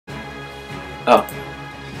Oh.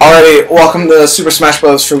 Alrighty, welcome to Super Smash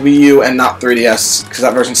Bros. For Wii U and not 3DS, because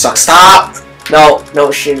that version sucks. Stop!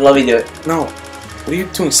 No, shit, let me do it. No. What are you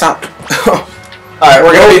doing? Stop. Alright,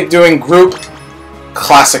 we're going to be doing Group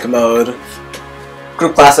Classic mode.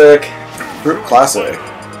 Group Classic. Group Classic.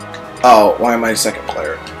 Oh, why am I second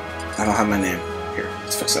player? I don't have my name. Here,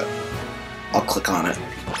 let's fix it. I'll click on it.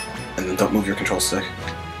 And then don't move your control stick.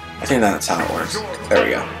 I think that's how it works. There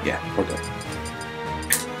we go. Yeah, we're good.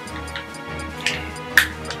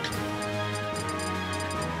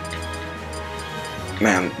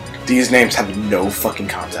 Man, these names have no fucking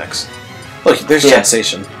context. Look, there's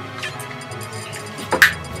Sensation.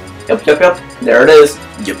 Yep. There it is.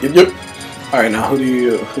 Yep. Alright, now who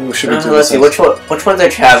should we do let's this see, which ones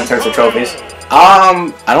did you have in terms of trophies?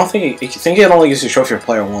 I don't think... I think it only gives you a trophy for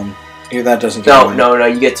player 1. Either that doesn't get one. No,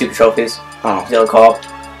 you get 2 trophies. Oh. You don't call up.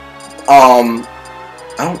 I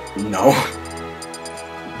don't know.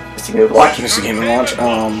 Mr. Game & Watch. Mr. Game & Watch.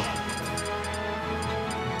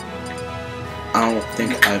 I don't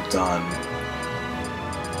think I've done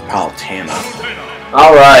Palutena.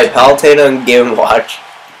 Alright, Palutena and Game & Watch.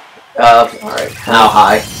 Alright. How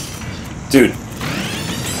high? Dude.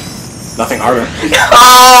 Nothing harder.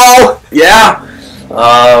 Oh! Yeah!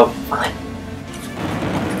 Fine.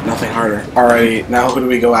 Nothing harder. Alrighty, now who do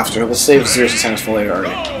we go after? Let's save Zeus and Samus for later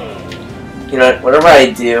already. You know what? Whatever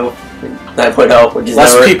I do, I put up, which is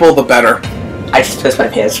less people, the better. I just pissed my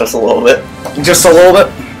pants just a little bit. Just a little bit?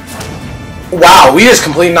 Wow, we just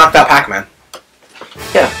completely knocked out Pac-Man.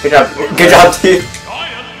 Yeah, good job. Good job, Steve.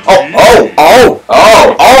 Oh!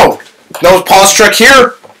 No pause trick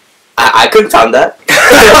here! I could have done that.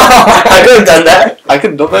 I could have done that. I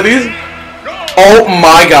could have done that easy. Oh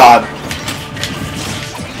my god.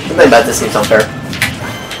 Something about this seems unfair.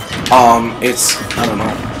 It's... I don't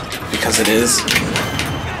know. Because it is.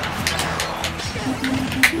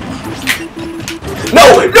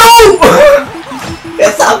 No!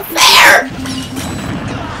 It's unfair!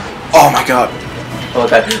 Oh my god.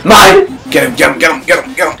 Okay. Mine! Get him.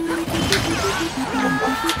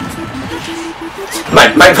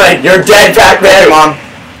 Mine, you're dead, Pac-Man! Come on.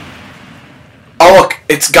 Oh look,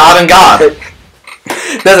 it's God and God.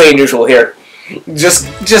 Nothing unusual here. Just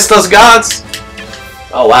those gods.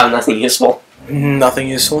 Oh wow, nothing useful. Nothing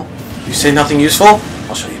useful? You say nothing useful?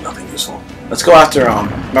 I'll show you nothing useful. Let's go after,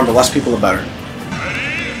 remember, less people the better.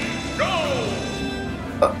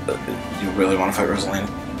 You really want to fight Rosalina?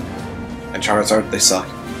 And Charizard? They suck.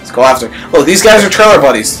 Let's go after... Look, these guys are trailer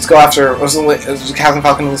buddies. Let's go after Captain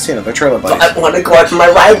Falcon and Lucina. They're trailer buddies. I want to go after my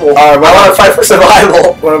rival. I want to fight for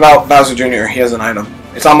survival. What about Bowser Jr.? He has an item.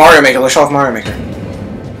 It's on Mario Maker. Let's show off Mario Maker.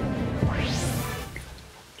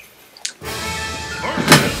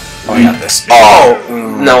 Oh, I got this. Oh!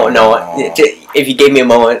 No. If you gave me a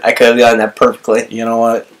moment, I could have done that perfectly. You know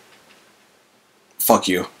what? Fuck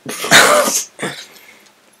you.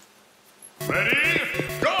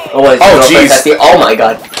 Oh, jeez. Oh, my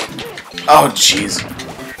God. Oh, jeez.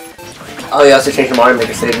 Oh, you also changed the Mario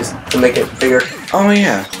Maker stages to make it bigger. Oh,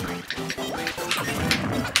 yeah.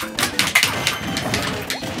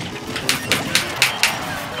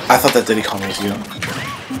 I thought that Diddy Kong was you.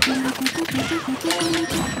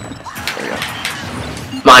 There you go.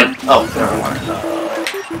 Mine. Oh,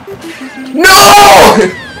 no!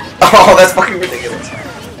 Oh, that's fucking ridiculous.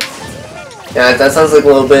 Yeah, that sounds like a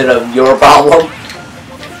little bit of your problem.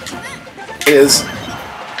 It is.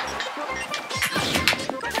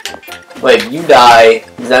 Wait, if you die,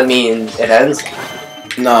 does that mean it ends?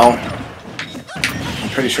 No. I'm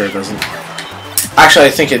pretty sure it doesn't. Actually,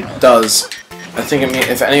 I think it does. I think it means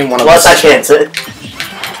if any one of us... Let's not chance it.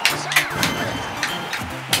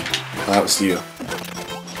 Oh, that was you.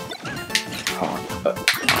 Hold on.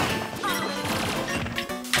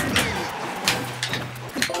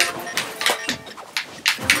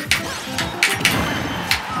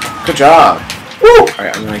 Good job. Woo!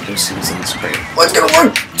 Alright, I'm gonna go see what's in this crate. What's gonna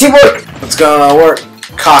work? Teamwork! What's gonna work?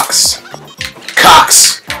 Cox.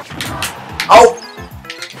 Oh!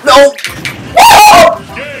 No!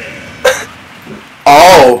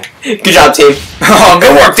 Oh! Good job, team. Oh,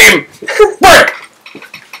 good work, team! Work!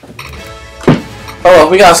 Oh, well,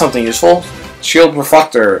 we got something useful. Shield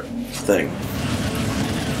reflector thing.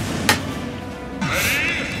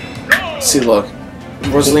 See, look.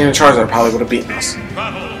 Rosalina and Charizard probably would have beaten us.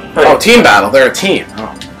 Oh, team battle. They're a team.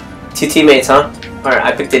 Oh. 2 teammates, huh? Alright,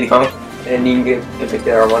 I picked Diddy Kong. And you can pick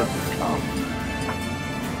the other one.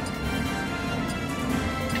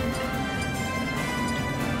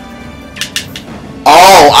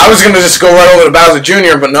 Oh, I was gonna just go right over to Bowser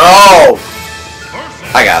Jr., but no!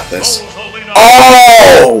 I got this.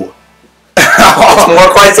 Oh!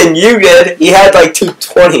 More points than you did. He had like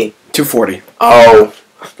 220. 240. Oh.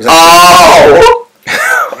 Oh!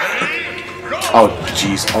 Oh,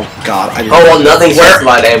 jeez. Oh, God. I didn't Oh, well, nothing's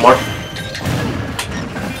justified anymore.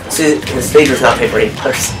 See, the stage was not paper $8.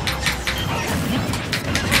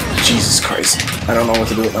 Jesus Christ. I don't know what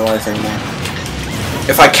to do with my life anymore.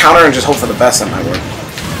 If I counter and just hope for the best, that might work.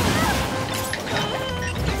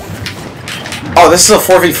 Oh, this is a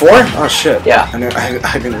 4v4? Oh, shit. Yeah.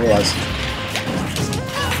 I didn't realize.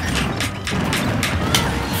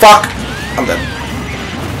 Fuck! I'm dead.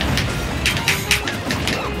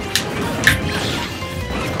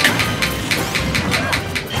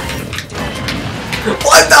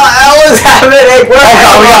 What the hell is happening? Where Oh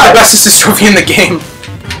god, we got the best assist trophy in the game.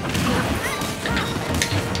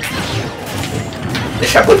 The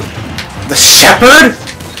shepherd? The shepherd?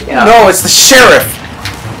 Yeah. No, it's the sheriff.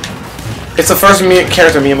 It's the first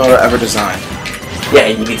character Miyamoto ever designed. Yeah,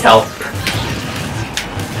 you can tell.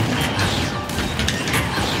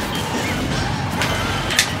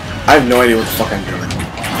 I have no idea what the fuck I'm doing.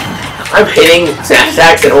 I'm hitting smash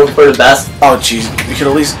attacks and hoping for the best. Oh jeez, we could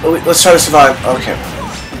at least let's try to survive. Okay.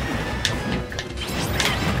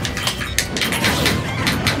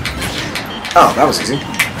 Oh, that was easy.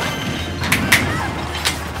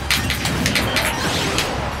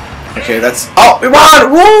 Okay, that's we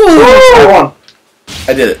won! Woo! I won.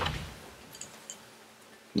 I did it.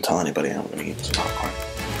 Don't tell anybody I'm gonna eat some popcorn.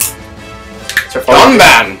 Done,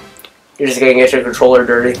 man! You're just gonna get your controller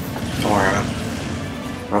dirty. Don't worry, man.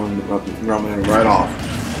 Rubbing it right off.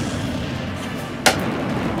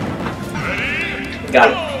 Got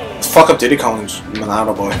it. Let's fuck up Diddy Kong's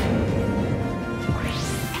Monado boy.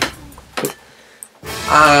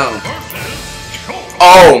 Oh!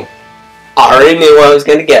 I already knew what I was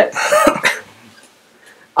gonna get.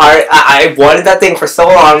 I wanted that thing for so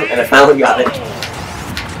long, and I finally got it.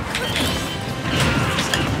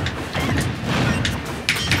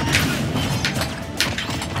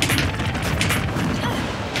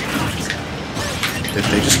 Did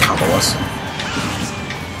they just combo us?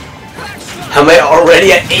 Am I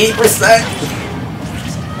already at 80%?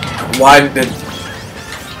 Why did...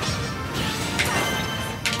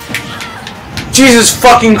 Jesus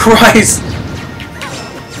fucking Christ!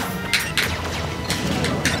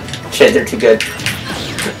 Shit, they're too good.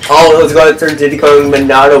 Oh, let's go through Diddy Kong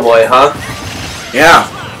Monado boy, huh? Yeah.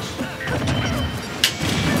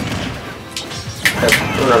 I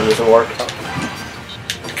don't know if this will work.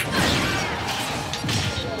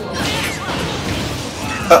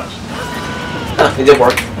 It did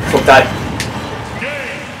work. Hook died.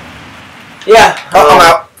 Yeah. I'm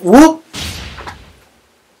out. Whoop.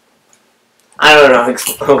 I don't know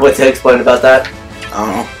what to explain about that. I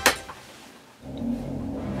don't know.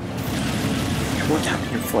 What happened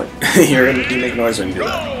to your foot? You make noise when you do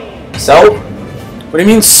that. So? What do you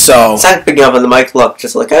mean, so? It's not picking up on the mic. Look,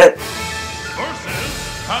 just look at it.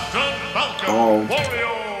 Oh.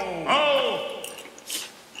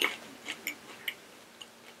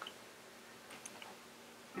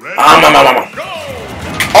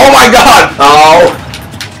 Oh my god! Oh.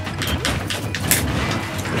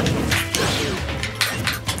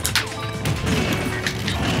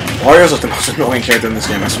 Wario's like the most annoying character in this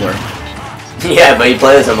game, I swear. Yeah, but he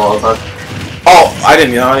plays him all the time. Oh, I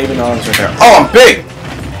didn't even know I was right there. Oh, I'm big!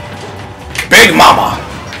 Big mama!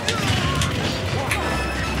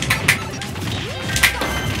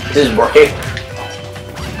 This is working.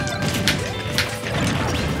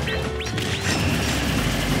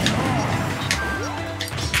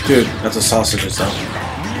 Dude, that's a sausage though.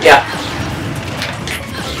 Yeah.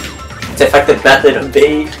 It's an effective method of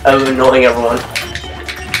annoying everyone.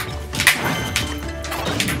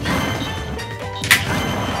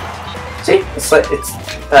 See? It's like,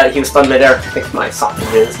 he was stunned midair. I think my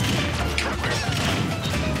sausage is.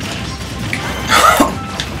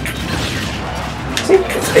 See?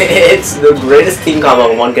 It's the greatest team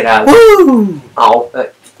combo one could have. Woo! Oh,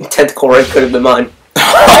 that tentacle rig could have been mine.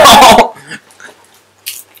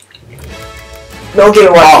 No get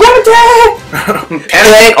away.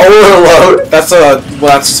 Panic overload. That's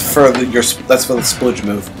for the splooge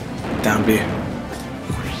move. Down B.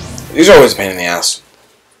 These are always a pain in the ass.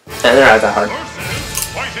 And they're not that hard.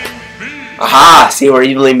 Aha! See, we're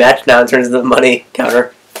evenly matched now in terms of the money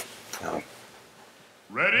counter. No.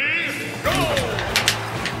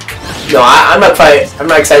 No, I'm not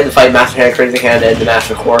excited to fight Master Hand, Crazy Hand, and the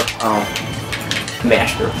Master Core. Oh.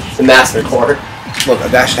 The Master Core. Look, a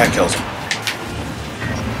dash attack kills him.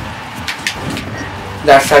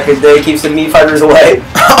 Dash attack is there, keeps the meat fighters away.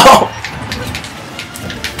 Oh!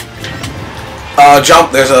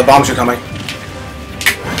 Jump, there's a bomb shoot coming.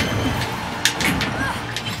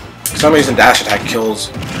 For some reason dash attack kills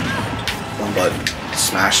one, but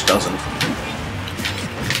smash doesn't.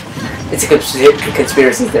 It's a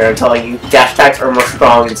conspiracy theory, I'm telling you. Dash attacks are more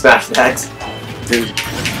strong than smash attacks. Dude.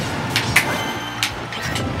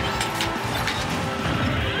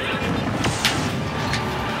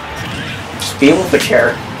 Just being with a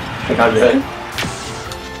chair. I think I'm good.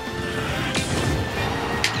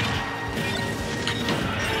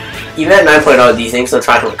 Even at 9.0, these things still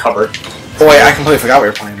try to recover. Oh wait, I completely forgot we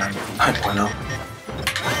were playing 9.0.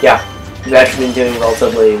 Yeah, you've actually been doing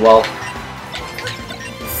relatively well.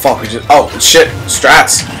 Fuck, we just... Oh, shit.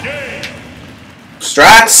 Strats.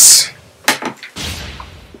 Strats!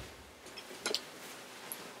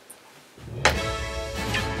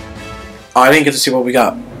 Oh, I didn't get to see what we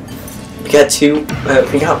got. We got two...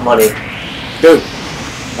 we got money. Dude.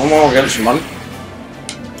 One more, we got some money.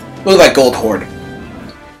 Look at that gold horde.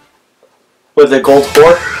 With the gold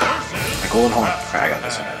whore? The golden horn. Alright, I got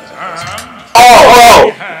this.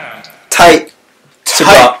 Oh! Tight.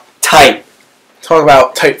 Tight. Talk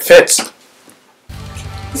about tight fits.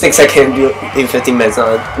 6 seconds in 15 minutes.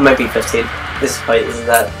 No, it might be 15. This fight isn't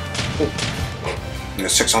that. Yeah,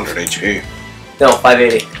 600 HP. No,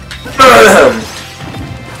 580.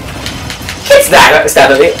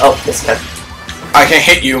 Stab at me. Oh, this time. I can't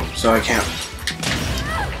hit you, so I can't.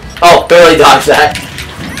 Oh, barely dodged that.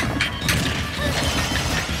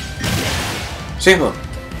 See, look.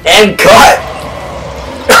 And cut!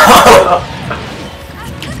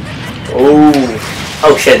 Ooh.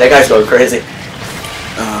 Oh shit, that guy's going crazy.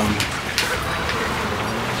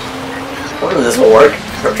 I wonder if this will work.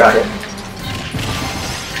 I'll try it.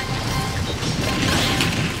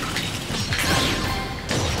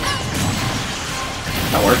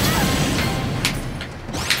 That worked.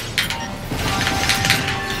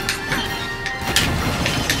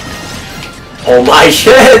 Oh my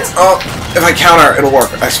shit! Oh, if I counter, it'll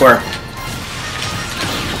work, I swear.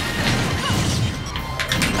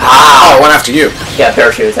 Ah! Oh, it went after you. Yeah,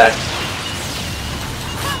 parachute attack.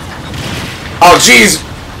 Oh, jeez!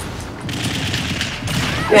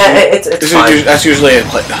 Yeah, it's fine. That's usually a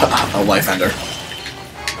life ender.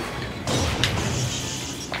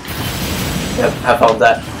 Yep, have fun with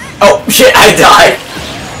that. Oh shit, I died!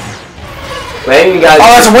 We haven't even got. Oh,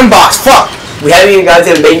 that's a win box! Fuck! We haven't even got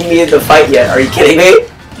to making me the fight yet. Are you kidding me?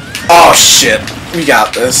 Oh shit! We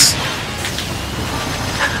got this.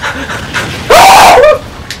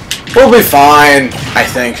 We'll be fine, I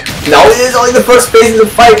think. No, it is only the first phase of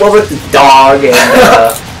the fight. What with the dog and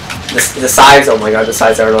the sides? Oh my god, the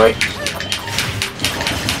sides are annoying.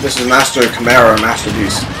 This is Master Chimera, Master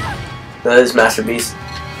Beast. That is Master Beast.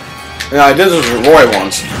 Yeah, I did this with Roy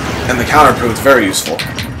once, and the counter proved very useful.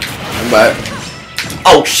 But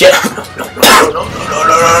oh shit! No!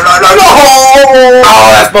 Oh,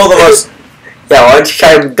 that's both of us. Yeah, why don't you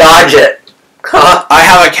try to dodge it? Huh? I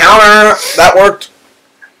have a counter that worked.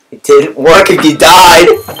 It didn't work if you died.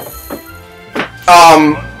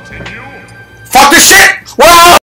 Fuck this shit! Whoa!